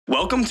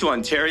Welcome to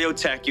Ontario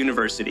Tech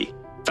University,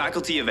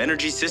 Faculty of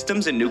Energy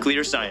Systems and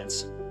Nuclear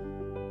Science.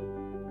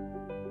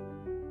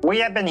 We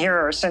have been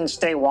here since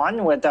day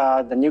one with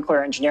the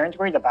nuclear engineering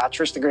degree, the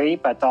bachelor's degree,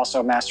 but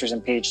also master's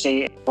and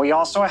PhD. We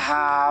also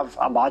have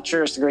a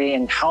bachelor's degree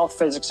in health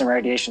physics and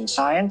radiation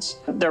science.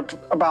 There are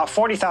about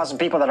 40,000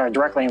 people that are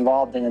directly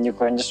involved in the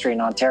nuclear industry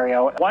in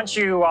Ontario. Once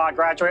you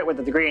graduate with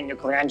a degree in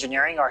nuclear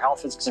engineering or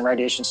health physics and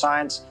radiation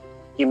science,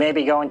 you may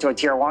be going to a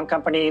tier 1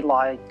 company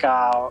like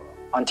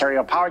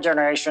Ontario Power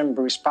Generation,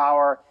 Bruce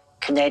Power,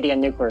 Canadian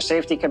Nuclear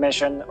Safety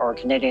Commission, or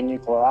Canadian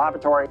Nuclear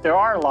Laboratory. There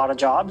are a lot of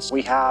jobs.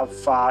 We have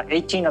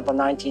 18 of the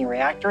 19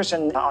 reactors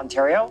in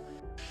Ontario.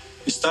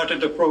 We started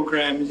the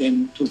program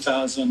in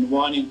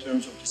 2001 in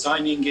terms of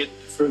designing it.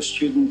 The first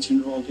students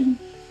enrolled in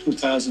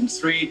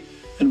 2003,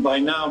 and by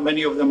now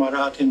many of them are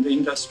out in the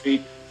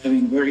industry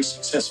having very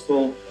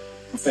successful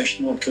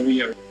professional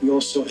career. We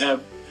also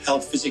have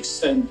health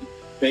physics and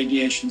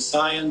radiation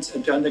science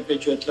at the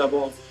undergraduate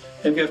level,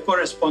 and we have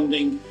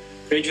corresponding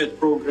graduate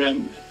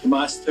program at the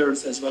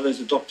master's as well as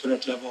the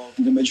doctorate level.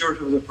 And the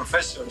majority of the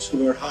professors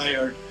who were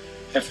hired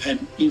have had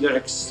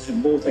either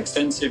both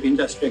extensive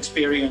industry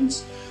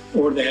experience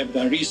or they have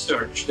done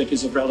research that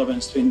is of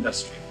relevance to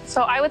industry.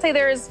 So I would say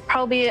there's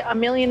probably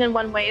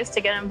 1,000,001 ways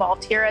to get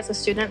involved here as a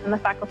student in the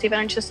Faculty of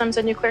Energy Systems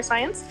and Nuclear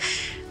Science.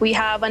 We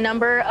have a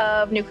number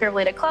of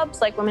nuclear-related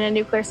clubs like Women in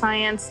Nuclear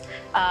Science,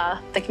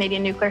 the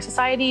Canadian Nuclear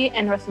Society,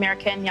 and North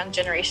American Young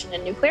Generation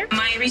in Nuclear.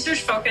 My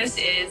research focus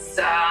is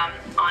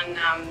on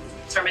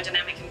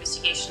thermodynamic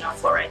investigation of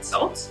fluoride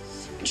salt,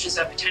 which is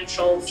a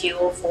potential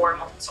fuel for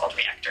molten salt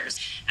reactors.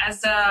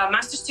 As a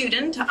master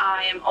student,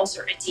 I am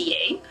also a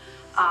TA.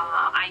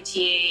 I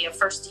TA a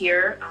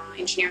first-year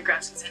engineering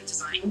graphics and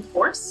design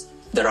course.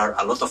 There are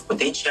a lot of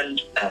potential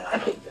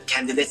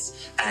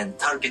candidates and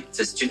target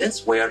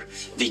students where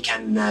they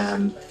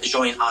can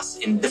join us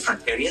in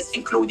different areas,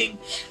 including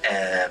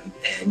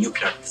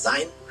nuclear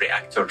design,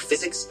 reactor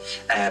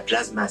physics,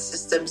 plasma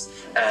systems,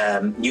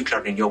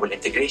 nuclear renewable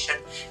integration,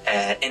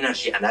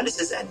 energy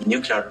analysis, and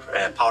nuclear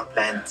power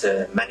plant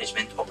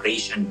management,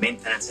 operation,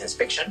 maintenance,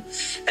 inspection,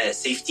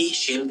 safety,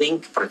 shielding,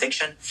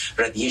 protection,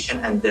 radiation,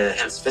 and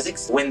health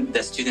physics. When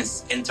the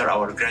students enter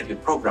our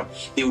graduate program,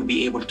 they will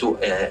be able to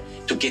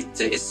get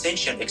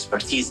essential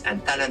expertise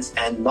and talents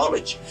and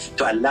knowledge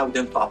to allow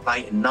them to apply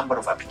a number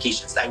of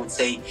applications. I would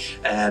say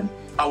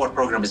our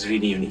program is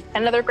really unique.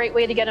 Another great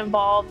way to get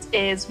involved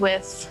is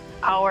with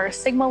our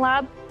Sigma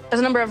Lab. There's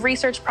a number of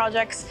research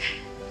projects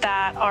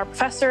that our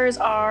professors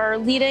are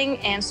leading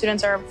and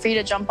students are free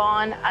to jump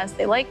on as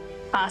they like.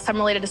 Some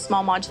related to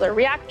small modular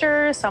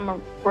reactors, some are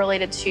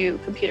related to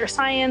computer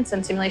science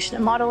and simulation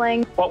and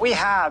modeling. What we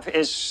have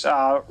is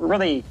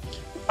really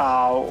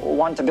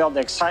want to build the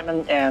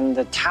excitement and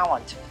the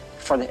talent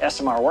for the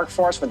SMR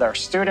workforce with our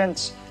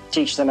students,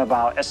 teach them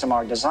about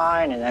SMR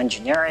design and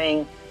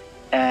engineering,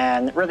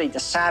 and really the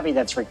savvy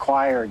that's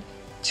required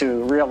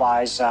to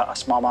realize a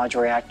small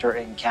modular reactor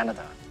in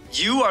Canada.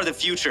 You are the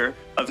future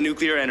of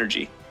nuclear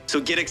energy,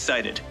 so get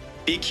excited,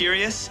 be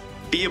curious,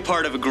 be a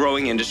part of a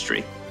growing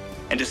industry,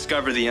 and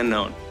discover the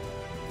unknown.